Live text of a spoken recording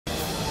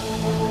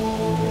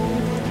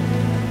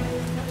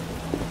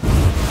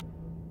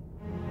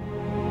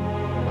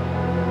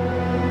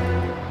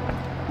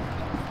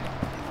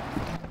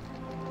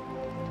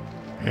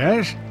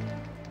Yes?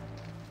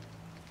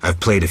 I've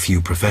played a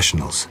few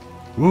professionals.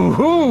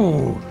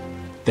 Woohoo!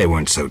 They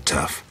weren't so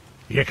tough.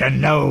 You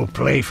can now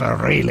play for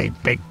really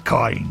big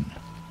coin.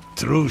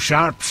 True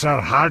sharps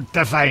are hard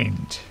to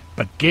find,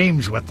 but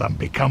games with them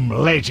become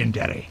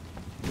legendary.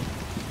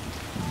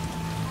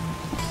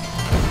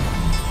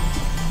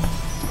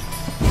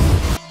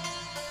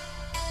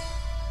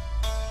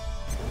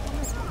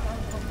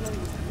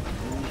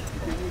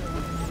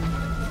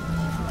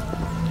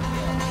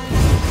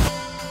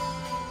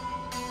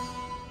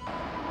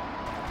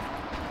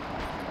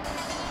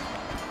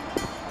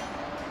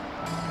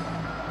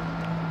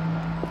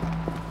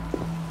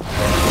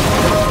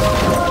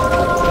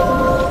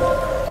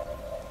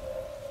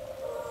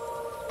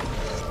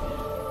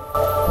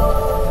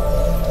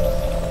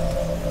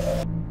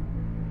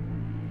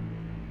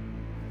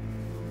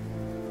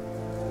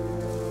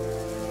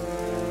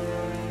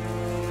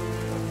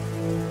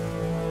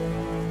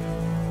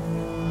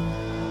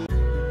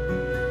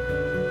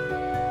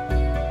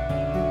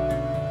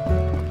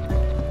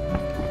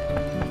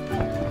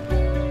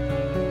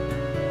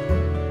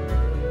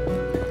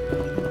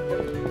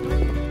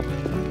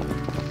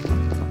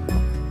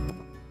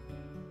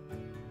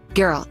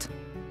 Geralt.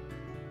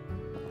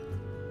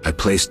 I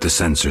placed the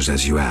sensors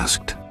as you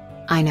asked.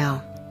 I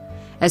know.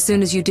 As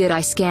soon as you did,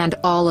 I scanned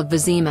all of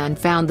Vizima and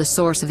found the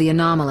source of the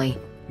anomaly.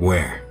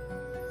 Where?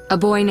 A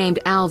boy named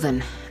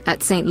Alvin,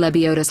 at St.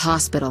 Lebioda's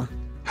hospital.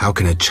 How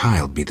can a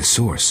child be the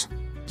source?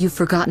 You've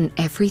forgotten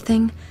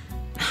everything?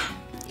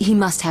 He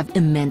must have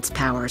immense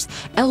powers.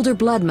 Elder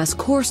blood must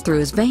course through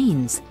his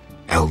veins.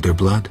 Elder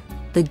blood?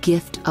 The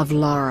gift of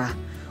Lara.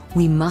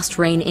 We must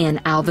rein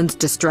in Alvin's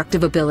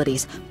destructive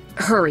abilities.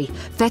 Hurry,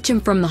 fetch him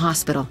from the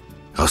hospital.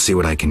 I'll see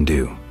what I can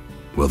do.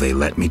 Will they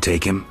let me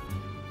take him?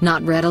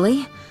 Not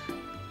readily.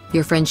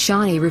 Your friend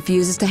Shani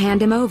refuses to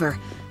hand him over.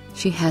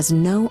 She has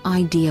no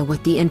idea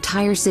what the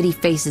entire city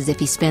faces if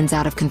he spins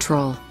out of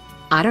control.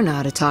 I don't know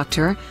how to talk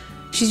to her.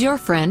 She's your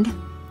friend.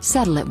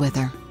 Settle it with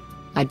her.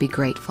 I'd be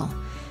grateful.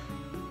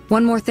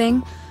 One more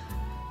thing.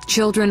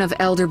 Children of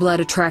Elder Blood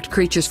attract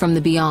creatures from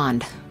the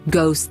beyond,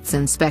 ghosts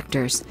and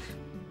specters.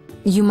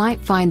 You might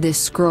find this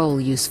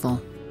scroll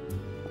useful.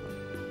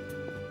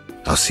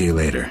 I'll see you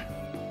later.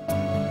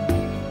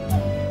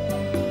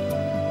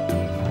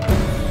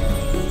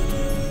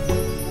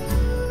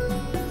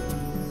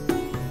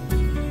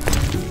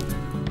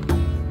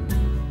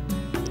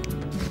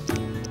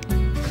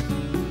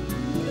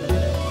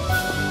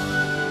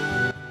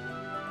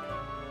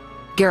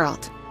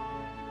 Geralt.